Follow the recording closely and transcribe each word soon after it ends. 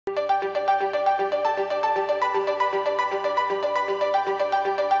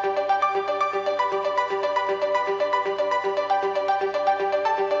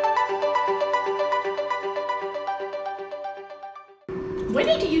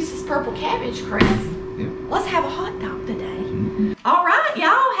use this purple cabbage, Chris. Yeah. Let's have a hot dog today. All right,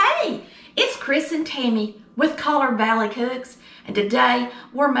 y'all. Hey, it's Chris and Tammy with Collard Valley Cooks, and today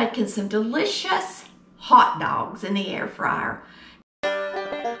we're making some delicious hot dogs in the air fryer.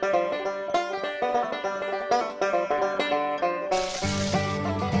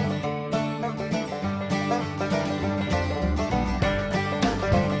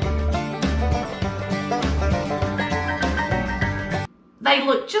 They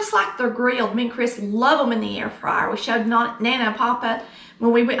look just like they're grilled. Me and Chris love them in the air fryer. We showed Nana and Papa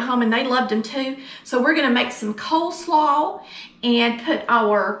when we went home and they loved them too. So we're gonna make some coleslaw and put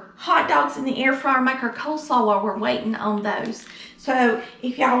our hot dogs in the air fryer, make our coleslaw while we're waiting on those. So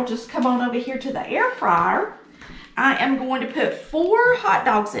if y'all just come on over here to the air fryer, I am going to put 4 hot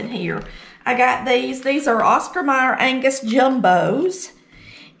dogs in here. I got these are Oscar Mayer Angus Jumbos,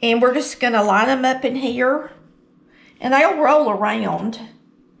 and we're just gonna line them up in here. And they'll roll around.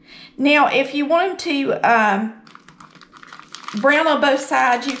 Now, if you want them to brown on both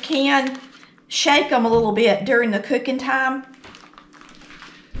sides, you can shake them a little bit during the cooking time.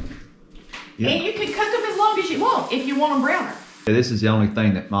 Yep. And you can cook them as long as you want if you want them browner. This is the only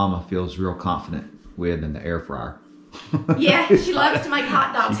thing that Mama feels real confident with in the air fryer. Yeah, she loves to make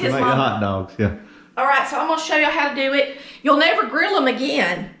hot dogs. She can make the hot dogs, yeah. All right, so I'm gonna show you how to do it. You'll never grill them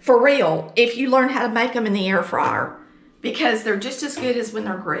again, for real, if you learn how to make them in the air fryer, because they're just as good as when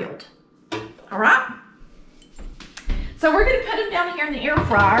they're grilled. All right? So we're gonna put them down here in the air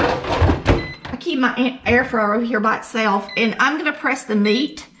fryer. I keep my air fryer over here by itself, and I'm gonna press the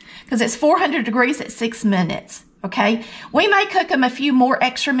meat because it's 400 degrees at 6 minutes, okay? We may cook them a few more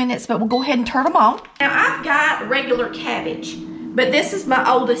extra minutes, but we'll go ahead and turn them on. Now I've got regular cabbage, but this is my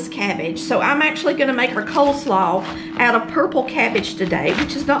oldest cabbage, so I'm actually gonna make our coleslaw out of purple cabbage today,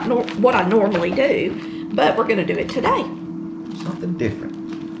 which is not what I normally do. But we're gonna do it today. Something different.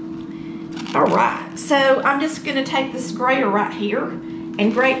 All right, so I'm just gonna take this grater right here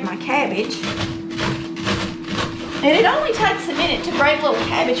and grate my cabbage. And it only takes a minute to grate a little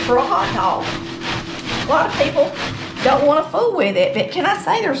cabbage for a hot dog. A lot of people don't want to fool with it, but can I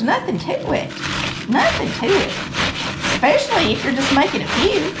say there's nothing to it? Nothing to it. Especially if you're just making a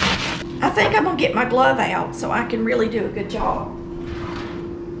few. I think I'm gonna get my glove out so I can really do a good job.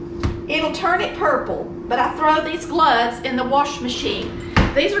 It'll turn it purple, but I throw these gloves in the wash machine.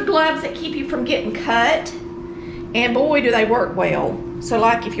 These are gloves that keep you from getting cut, and boy, do they work well. So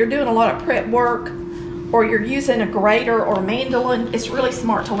like if you're doing a lot of prep work, or you're using a grater or mandolin, it's really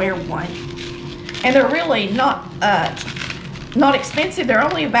smart to wear one. And they're really not expensive. They're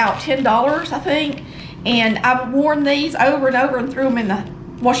only about $10, I think. And I've worn these over and over and threw them in the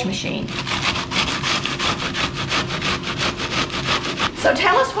wash machine. So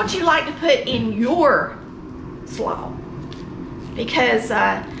tell us what you like to put in your slaw. Because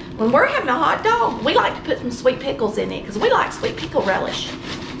when we're having a hot dog, we like to put some sweet pickles in it because we like sweet pickle relish.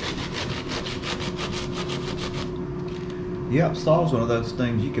 Yep, slaw's one of those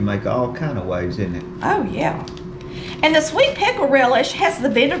things you can make all kind of ways, isn't it? Oh, yeah. And the sweet pickle relish has the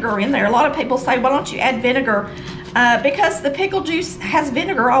vinegar in there. A lot of people say, why don't you add vinegar? Because the pickle juice has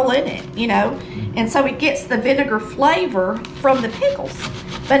vinegar all in it, you know, and so it gets the vinegar flavor from the pickles.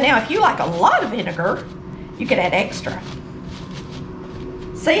 But now if you like a lot of vinegar, you could add extra.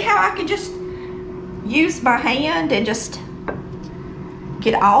 See how I can just use my hand and just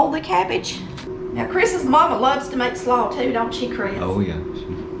get all the cabbage? Now Chris's mama loves to make slaw too, don't she, Chris? Oh yeah.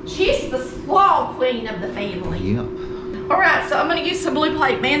 She's the slaw queen of the family. Yep. All right, so I'm gonna use some Blue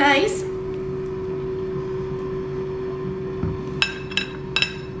Plate mayonnaise.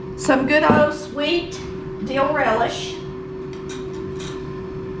 Some good old sweet dill relish.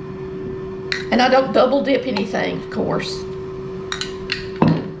 And I don't double dip anything, of course.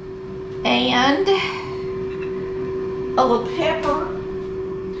 And a little pepper.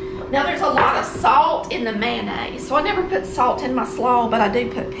 Now there's a lot of salt in the mayonnaise, so I never put salt in my slaw, but I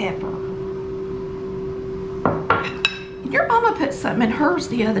do put pepper. Your mama put something in hers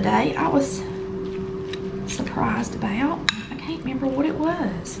the other day I was surprised about. I can't remember what it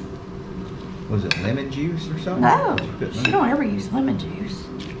was. Was it lemon juice or something? No, she don't ever use lemon juice.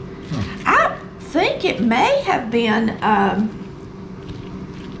 I think it may have been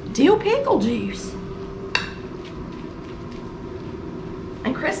dill pickle juice.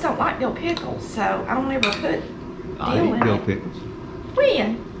 And Chris don't like dill pickles, so I don't ever put dill in dill it. pickles.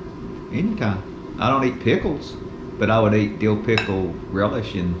 When? Anytime. I don't eat pickles, but I would eat dill pickle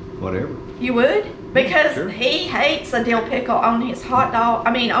relish and whatever. You would? Because sure. He hates a dill pickle on his hot dog,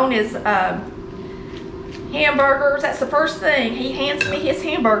 on his hamburgers. That's the first thing. He hands me his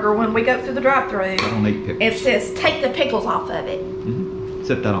hamburger when we go through the drive-thru. I don't eat pickles. It says, take the pickles off of it.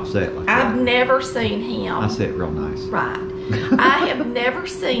 Except I don't say it like I've that. never seen him. I say it real nice. Right. I have never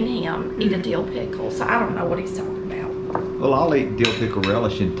seen him eat a dill pickle, so I don't know what he's talking about. Well, I'll eat dill pickle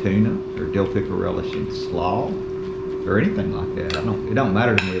relish in tuna or dill pickle relish in slaw or anything like that. It don't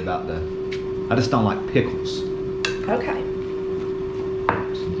matter to me about I just don't like pickles. Okay.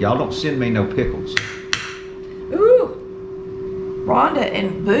 Y'all don't send me no pickles. Ooh. Rhonda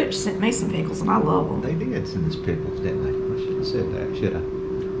and Butch sent me some pickles, and I love them. They did send us pickles, didn't they? I shouldn't have said that, should I?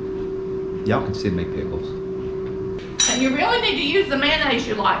 Y'all can send me pickles. And you really need to use the mayonnaise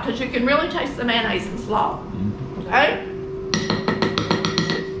you like, because you can really taste the mayonnaise in slaw. Okay?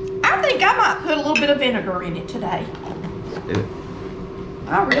 I think I might put a little bit of vinegar in it today. Yeah.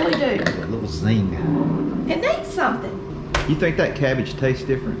 I really do. A little zing. It needs something. You think that cabbage tastes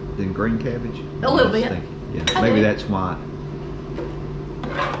different than green cabbage? A little bit. Yeah, I maybe do. that's why.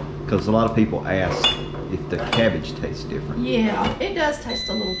 Because a lot of people ask if the cabbage tastes different. Yeah, it does taste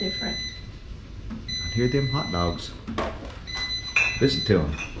a little different. I hear them hot dogs. Listen to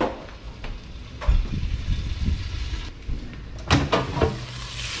them.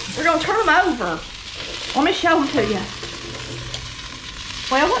 We're going to turn them over. Let me show them to you.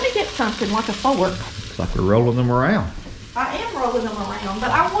 Well, let me get something like a fork. Looks like we're rolling them around. I am rolling them around,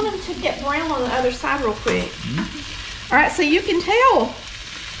 but I want them to get brown on the other side real quick. All right, so you can tell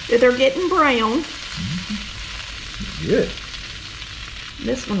that they're getting brown. Good.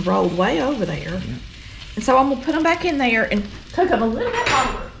 This one rolled way over there. Yeah. And so I'm going to put them back in there and cook them a little bit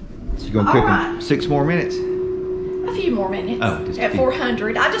longer. So you're going to cook them 6 more minutes? A few more minutes at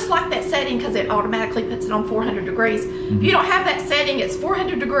 400. I just like that setting because it automatically puts it on 400 degrees. If you don't have that setting, it's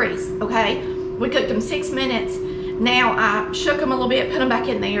 400 degrees, okay? We cooked them 6 minutes. Now I shook them a little bit, put them back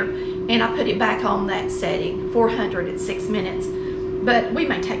in there, and I put it back on that setting, 400 at 6 minutes. But we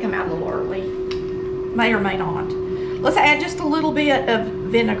may take them out a little early. May or may not. Let's add just a little bit of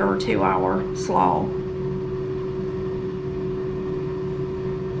vinegar to our slaw.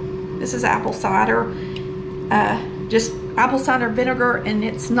 This is apple cider. Just apple cider vinegar, and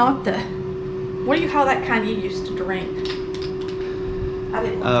it's not the, what do you call that kind you used to drink? I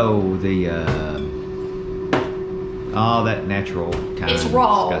didn't know. Oh, that natural kind. It's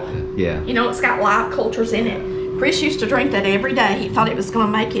raw. Yeah. You know, it's got live cultures in it. Chris used to drink that every day. He thought it was going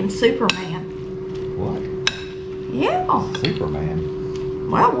to make him Superman. What? Yeah. Superman.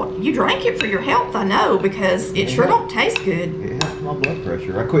 Well, you drank it for your health, I know, because it sure don't taste good. It helped my blood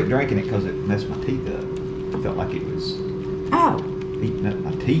pressure. I quit drinking it because it messed my teeth up. I felt like it was eating up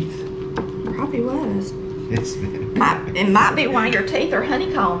my teeth. Probably was. It might be why your teeth are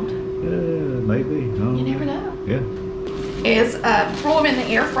honeycombed. Maybe. You never know. Yeah. Throw them in the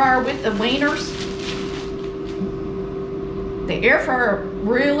air fryer with the wieners. The air fryer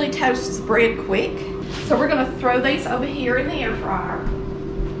really toasts bread quick. So we're going to throw these over here in the air fryer.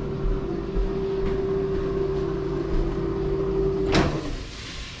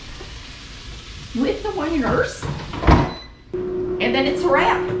 With the wieners. And then it's a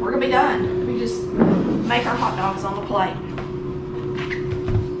wrap. We're going to be done. We just make our hot dogs on the plate.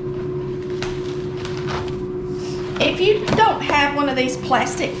 If you don't have one of these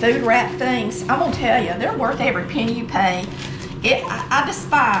plastic food wrap things, I'm going to tell you, they're worth every penny you pay. I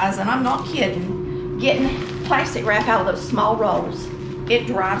despise, and I'm not kidding, getting plastic wrap out of those small rolls. It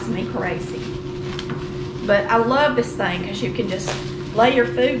drives me crazy. But I love this thing because you can just lay your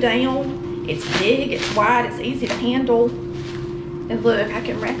food down. It's big, it's wide, it's easy to handle. And look, I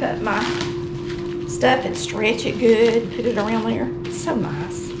can wrap up my stuff and stretch it good, put it around there. It's so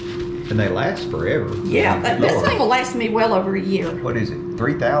nice. And they last forever. Yeah, this thing will last me well over a year. What is it,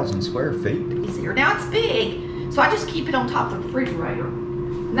 3,000 square feet? Easier. Now it's big, so I just keep it on top of the refrigerator.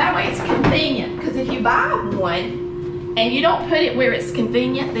 And that way it's convenient, because if you buy one and you don't put it where it's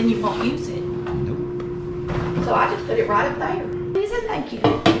convenient, then you won't use it. Nope. So I just put it right up there. Please and thank you.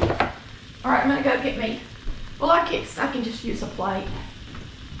 All right, I'm gonna go get me. Well, I can just use a plate.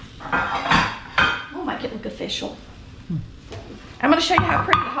 We'll make it look official. I'm going to show you how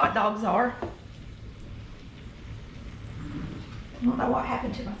pretty the hot dogs are. I don't know what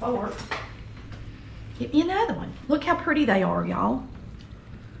happened to my fork. Get me another one. Look how pretty they are, y'all.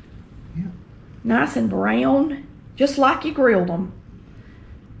 Yeah. Nice and brown, just like you grilled them.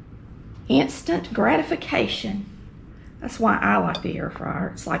 Instant gratification. That's why I like the air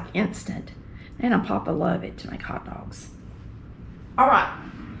fryer. It's like instant. And Papa love it to make hot dogs. All right.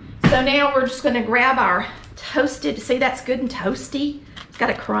 So now we're just going to grab our toasted. See, that's good and toasty. It's got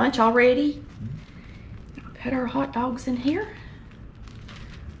a crunch already. Put our hot dogs in here.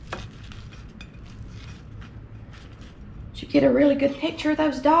 Did you get a really good picture of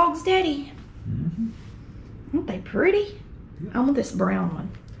those dogs, Daddy? Mm-hmm. Aren't they pretty? I want this brown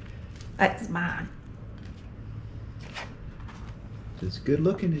one. That's mine. It's as good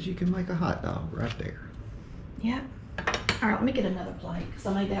looking as you can make a hot dog right there. Yep. All right, let me get another plate because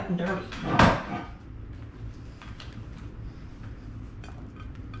I made that one dirty.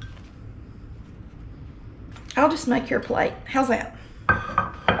 I'll just make your plate. How's that?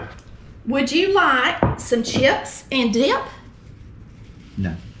 Would you like some chips and dip?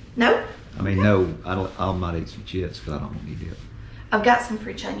 No. No? I mean, no, I'll not eat some chips because I don't want any dip. I've got some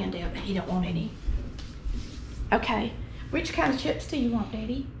French onion dip, and he don't want any. Okay. Which kind of chips do you want,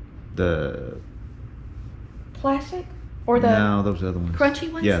 Daddy? The plastic or the no, those other ones.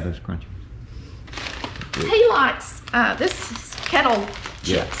 Crunchy ones? Yeah, those crunchy ones. He likes this is kettle chips.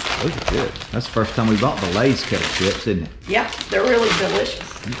 Yeah, those are good. That's the first time we bought the Lay's kettle chips, isn't it? Yeah, they're really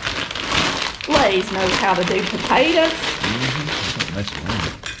delicious. Lay's knows how to do potatoes. Mm-hmm. That's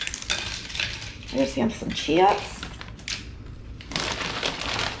wonderful. There's him some chips.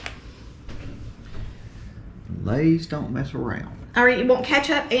 Lay's don't mess around. All right, you want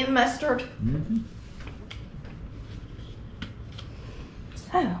ketchup and mustard? Mm-hmm.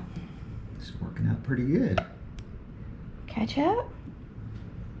 So. It's working out pretty good. Ketchup.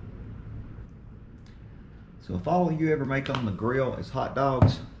 So if all you ever make on the grill is hot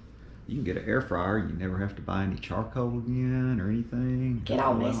dogs, you can get an air fryer. You never have to buy any charcoal again or anything. Get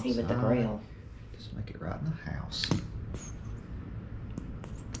all messy with the grill. Just make it right in the house.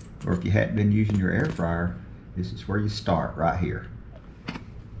 Or if you hadn't been using your air fryer, this is where you start, right here.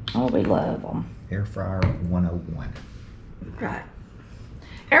 Oh, we love them. Air fryer 101. Right.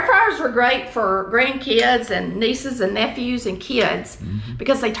 Air fryers are great for grandkids and nieces and nephews and kids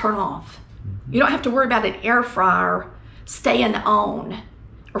because they turn off. You don't have to worry about an air fryer staying on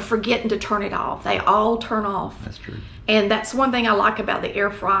or forgetting to turn it off. They all turn off. That's true. And that's one thing I like about the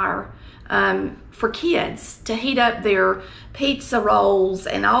air fryer for kids, to heat up their pizza rolls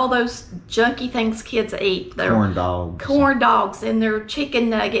and all those junky things kids eat. Their corn dogs and their chicken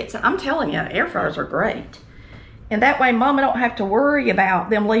nuggets. I'm telling you, air fryers are great. And that way Mama don't have to worry about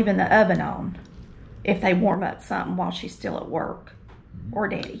them leaving the oven on if they warm up something while she's still at work. Or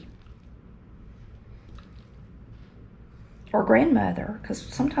Daddy. Or grandmother, because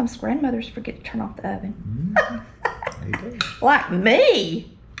sometimes grandmothers forget to turn off the oven. There you go. Like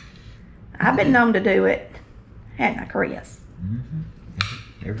me. I've been known to do it. Hadn't I, Chris?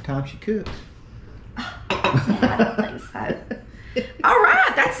 Every time she cooks. I don't think so. All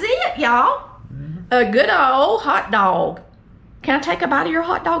right, that's it, y'all. A good old hot dog. Can I take a bite of your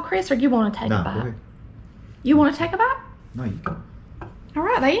hot dog, Chris, or you want to take a bite? Go ahead. You want to take a bite? No, you can. All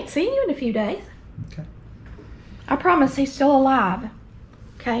right, they ain't seen you in a few days. Okay. I promise he's still alive.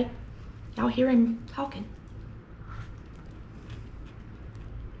 Okay? Y'all hear him talking.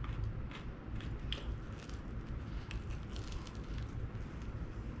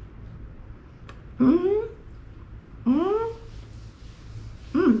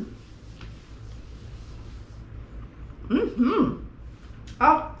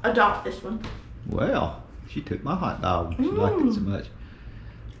 I'll adopt this one. Well, she took my hot dog. She liked it so much.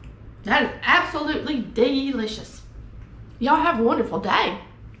 That is absolutely delicious. Y'all have a wonderful day.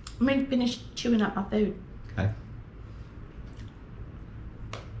 Let me finish chewing up my food. Okay.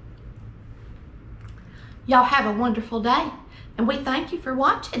 Y'all have a wonderful day. And we thank you for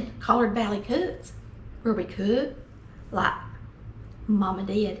watching Collard Valley Cooks, where we cook like Mama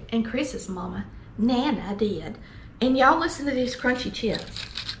did and Chris's mama, Nana, did. And y'all listen to these crunchy chips.